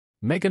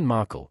Meghan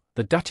Markle,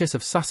 the Duchess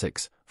of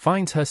Sussex,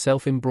 finds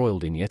herself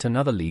embroiled in yet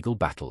another legal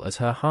battle as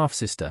her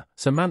half-sister,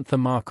 Samantha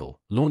Markle,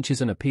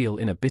 launches an appeal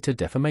in a bitter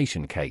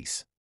defamation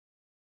case.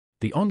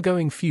 The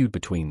ongoing feud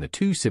between the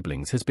two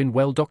siblings has been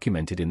well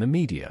documented in the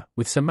media,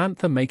 with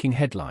Samantha making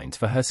headlines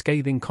for her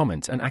scathing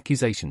comments and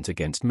accusations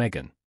against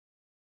Meghan.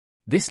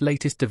 This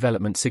latest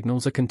development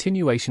signals a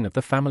continuation of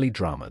the family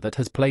drama that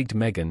has plagued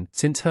Meghan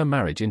since her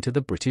marriage into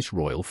the British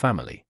royal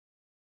family.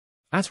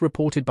 As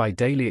reported by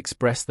Daily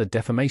Express, the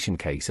defamation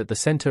case at the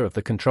center of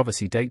the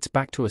controversy dates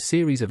back to a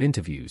series of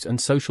interviews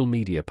and social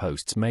media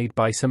posts made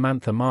by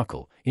Samantha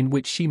Markle, in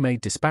which she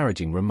made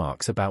disparaging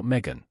remarks about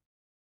Meghan.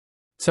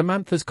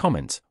 Samantha's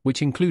comments,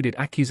 which included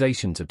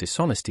accusations of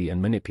dishonesty and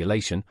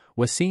manipulation,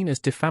 were seen as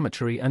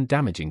defamatory and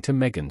damaging to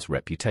Meghan's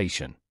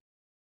reputation.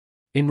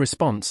 In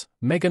response,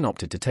 Meghan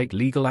opted to take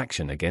legal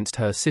action against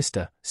her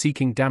sister,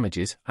 seeking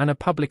damages and a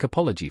public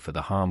apology for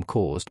the harm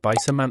caused by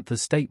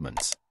Samantha's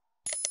statements.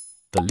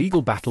 The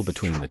legal battle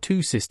between the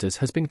two sisters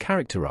has been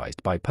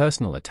characterized by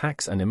personal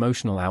attacks and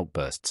emotional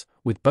outbursts,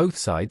 with both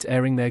sides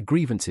airing their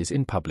grievances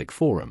in public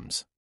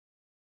forums.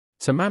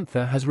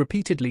 Samantha has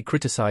repeatedly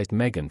criticized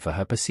Meghan for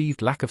her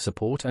perceived lack of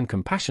support and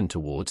compassion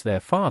towards their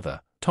father,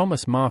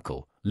 Thomas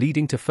Markle,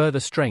 leading to further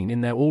strain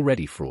in their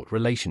already fraught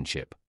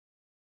relationship.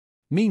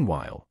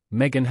 Meanwhile,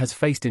 Meghan has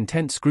faced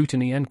intense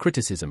scrutiny and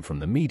criticism from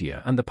the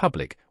media and the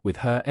public, with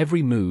her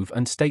every move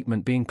and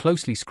statement being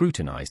closely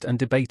scrutinized and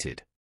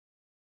debated.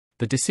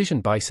 The decision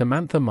by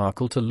Samantha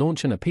Markle to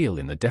launch an appeal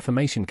in the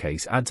defamation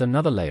case adds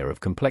another layer of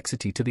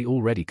complexity to the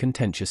already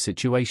contentious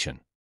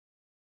situation.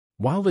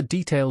 While the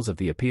details of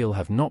the appeal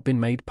have not been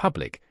made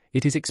public,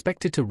 it is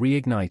expected to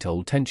reignite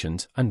old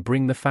tensions and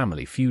bring the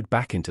family feud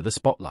back into the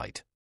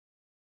spotlight.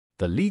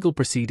 The legal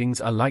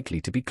proceedings are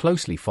likely to be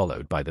closely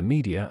followed by the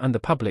media and the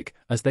public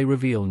as they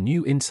reveal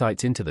new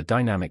insights into the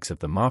dynamics of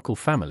the Markle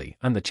family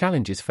and the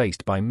challenges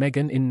faced by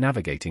Meghan in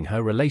navigating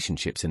her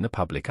relationships in the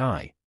public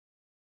eye.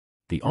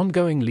 The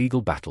ongoing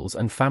legal battles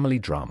and family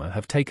drama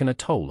have taken a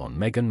toll on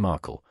Meghan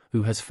Markle,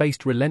 who has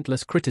faced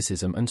relentless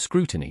criticism and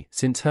scrutiny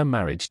since her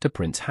marriage to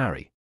Prince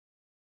Harry.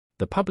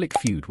 The public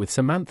feud with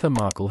Samantha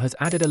Markle has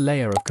added a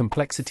layer of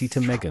complexity to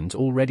Meghan's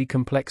already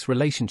complex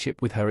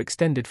relationship with her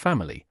extended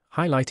family,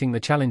 highlighting the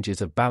challenges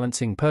of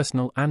balancing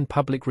personal and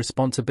public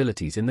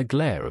responsibilities in the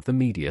glare of the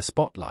media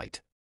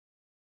spotlight.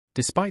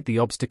 Despite the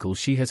obstacles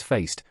she has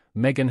faced,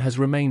 Meghan has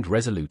remained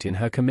resolute in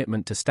her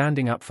commitment to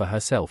standing up for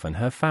herself and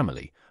her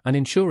family, and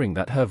ensuring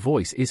that her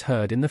voice is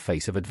heard in the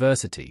face of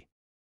adversity.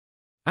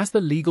 As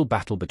the legal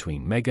battle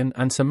between Meghan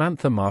and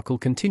Samantha Markle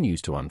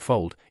continues to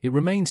unfold, it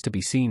remains to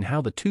be seen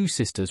how the two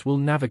sisters will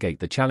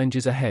navigate the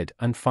challenges ahead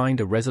and find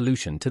a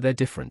resolution to their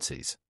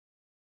differences.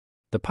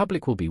 The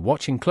public will be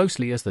watching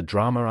closely as the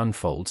drama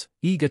unfolds,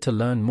 eager to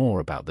learn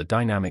more about the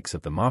dynamics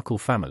of the Markle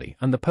family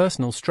and the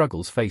personal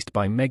struggles faced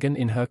by Meghan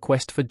in her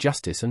quest for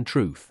justice and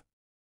truth.